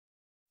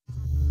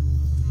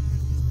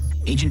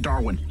Agent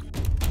Darwin.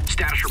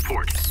 Status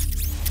report.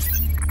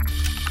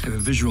 I have a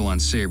visual on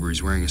Saber.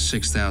 He's wearing a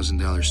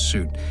 $6,000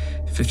 suit,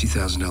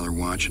 $50,000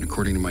 watch, and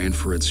according to my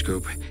infrared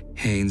scope,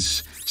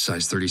 Hanes,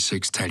 size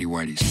 36, tidy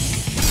whities.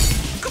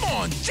 Come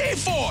on,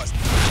 GForce!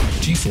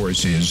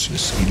 GForce is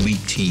this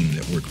elite team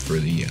that work for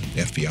the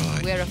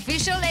FBI. We're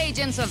official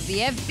agents of the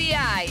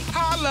FBI.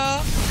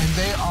 Holla! And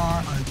they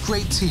are a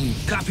great team.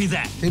 Copy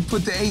that. They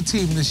put the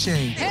A-team to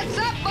shame. Heads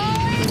up,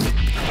 boys!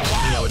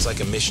 You know, it's like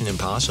a Mission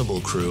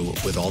Impossible crew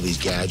with all these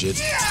gadgets.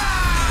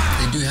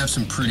 They do have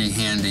some pretty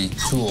handy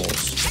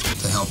tools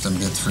to help them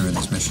get through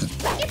this mission.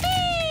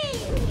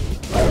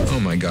 Oh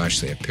my gosh,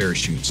 they have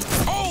parachutes,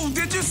 Oh,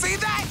 did you see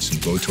that? some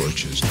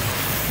blowtorches.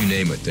 You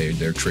name it,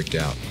 they're tricked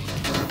out.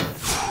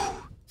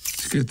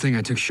 It's a good thing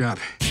I took shop.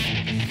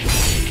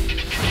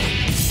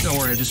 Don't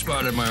worry, I just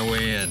spotted my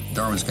way in.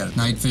 Darwin's got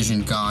night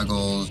vision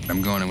goggles.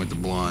 I'm going in with the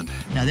blonde.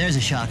 Now there's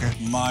a shocker.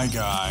 My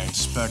guy,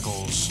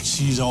 Speckles,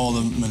 sees all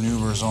the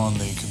maneuvers on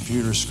the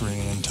computer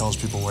screen and tells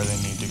people where they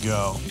need to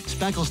go.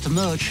 Speckles to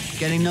Mooch,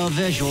 getting no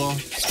visual.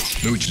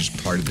 Mooch is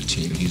part of the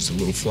team. He's the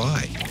little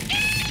fly.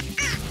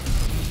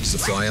 He's the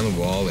fly on the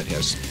wall that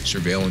has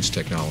surveillance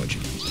technology.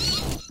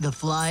 The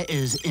fly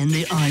is in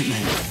the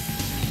ointment.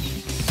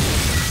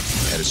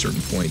 At a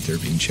certain point, they're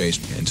being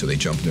chased, and so they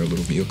jump in their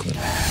little vehicle.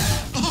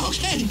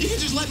 Okay, you can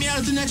just let me out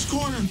at the next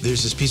corner.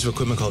 There's this piece of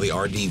equipment called the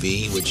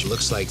RDV, which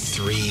looks like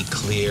 3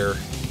 clear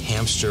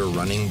hamster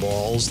running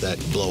balls that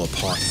blow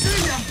apart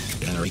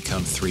and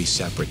become 3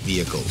 separate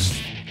vehicles.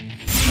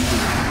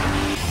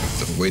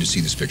 The way to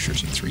see these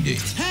pictures in 3D,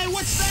 Hey,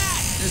 what's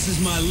that? This is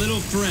my little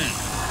friend.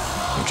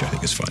 which I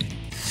think is fun.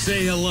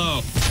 Say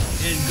hello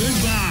and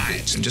goodbye.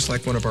 It's just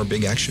like one of our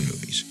big action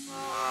movies.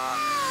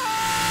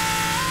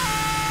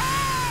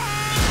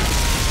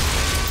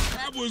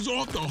 That was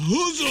off the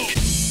huzzel.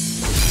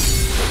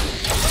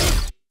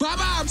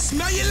 Bye-bye,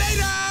 smell you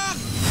later!